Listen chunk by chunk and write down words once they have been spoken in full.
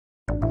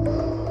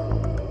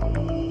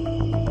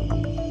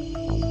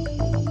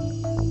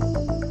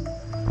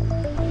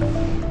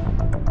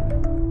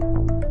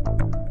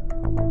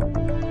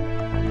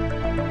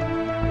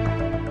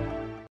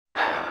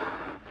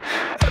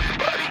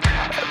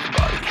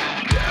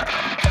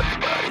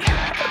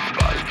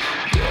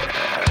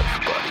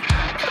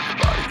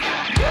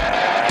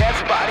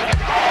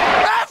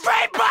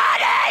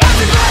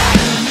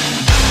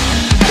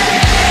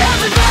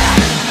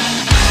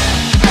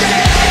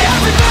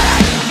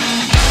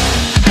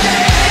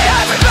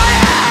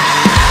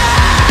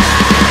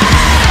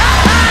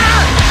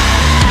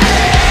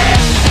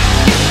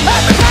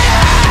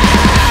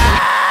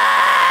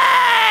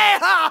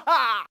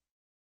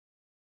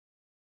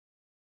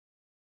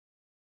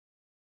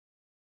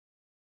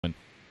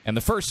And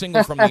the first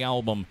single from the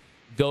album,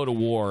 Go to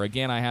War.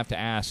 Again, I have to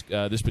ask,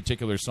 this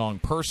particular song,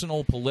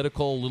 personal,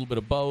 political, a little bit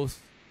of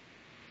both?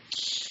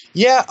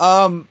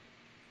 Yeah,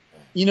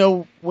 you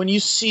know, when you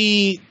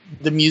see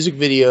the music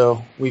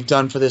video we've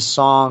done for this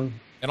song...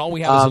 And all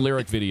we have is a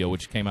lyric video,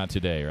 which came out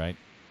today, right?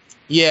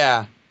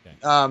 Yeah.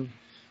 Okay.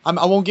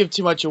 I won't give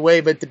too much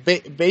away, but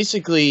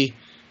basically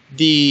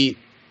the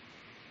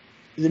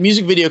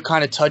music video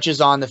kind of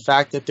touches on the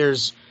fact that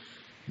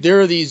there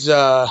are these...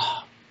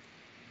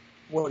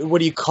 What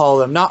do you call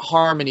them? Not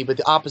harmony, but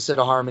the opposite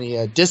of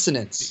harmony,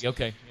 dissonance.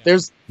 Okay. Yeah.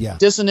 There's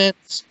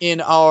dissonance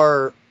in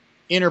our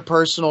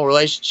interpersonal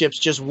relationships,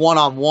 just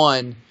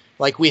one-on-one,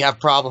 like we have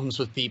problems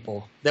with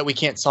people that we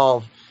can't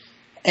solve.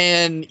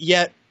 And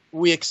yet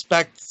we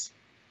expect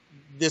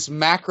this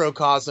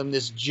macrocosm,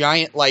 this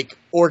giant like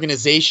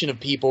organization of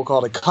people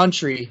called a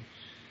country,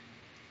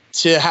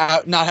 to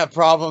not have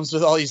problems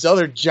with all these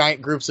other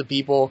giant groups of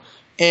people.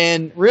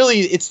 And really,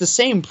 it's the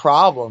same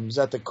problems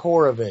at the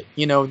core of it.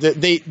 You know,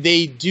 they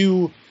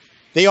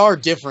are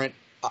different,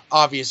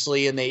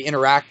 obviously, and they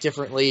interact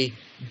differently.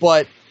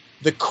 But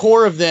the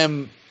core of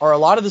them are a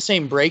lot of the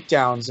same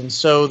breakdowns. And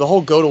so the whole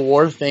go to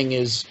war thing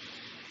is,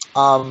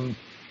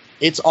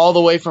 it's all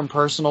the way from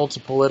personal to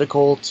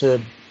political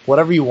to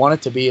whatever you want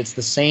it to be. It's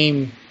the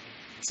same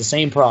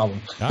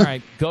problem. All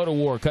right, Go to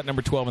War, cut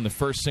number 12, and the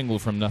first single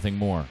from Nothing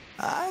More.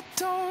 I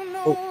don't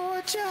know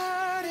what you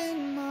had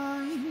in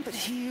mind, but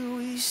here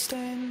we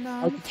stand.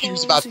 I'm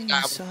confused about the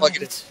guy. Plug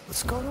it in.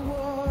 Let's go to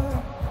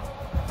war.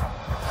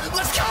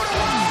 Let's go to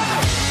war.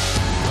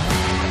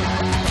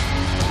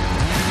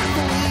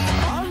 We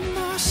arm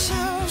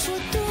ourselves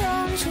with the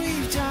wrongs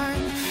we've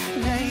done.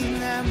 Name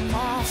them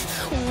off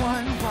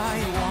one by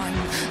one.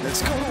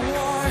 Let's go to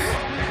war.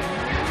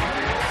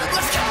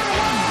 Let's go to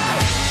war.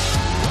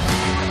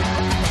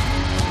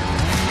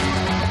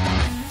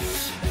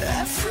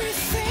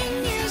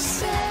 Everything you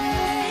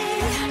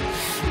say,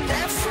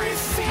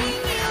 everything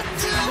you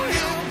do,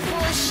 you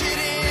push it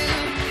in,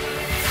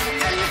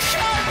 and you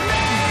cut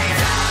me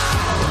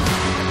down,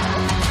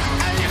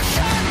 and you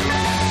cut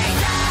me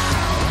down.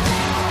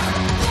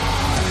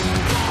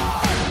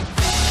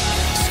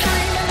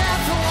 Screaming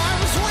at the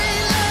ones we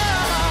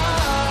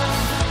love,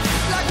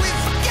 like we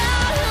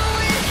forgot who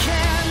we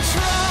can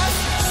trust.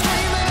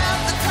 Screaming at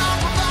the top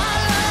of our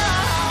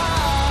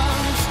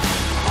lungs,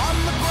 on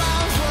the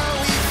grounds where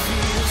we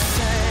feel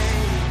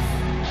safe.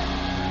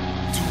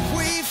 Do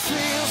we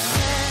feel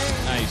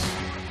safe? Nice.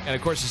 And,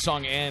 of course, the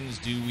song ends,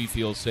 Do we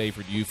feel safe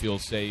or do you feel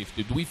safe?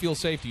 Do we feel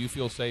safe? Do you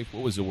feel safe?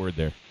 What was the word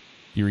there? Do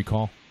you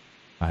recall?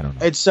 I don't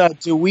know. It's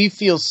do we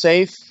feel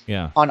safe?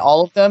 Yeah. On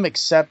all of them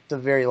except the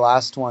very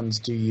last ones.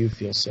 Do you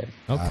feel safe?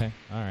 Okay.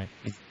 All right.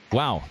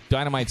 Wow.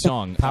 Dynamite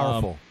song.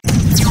 Powerful.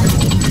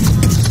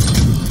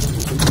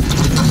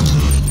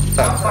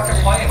 Stop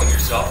fucking playing with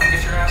yourself and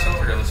get your ass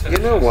over here. Let's finish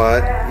You know this.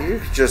 what?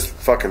 You just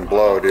fucking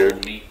blow,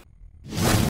 dude. Me.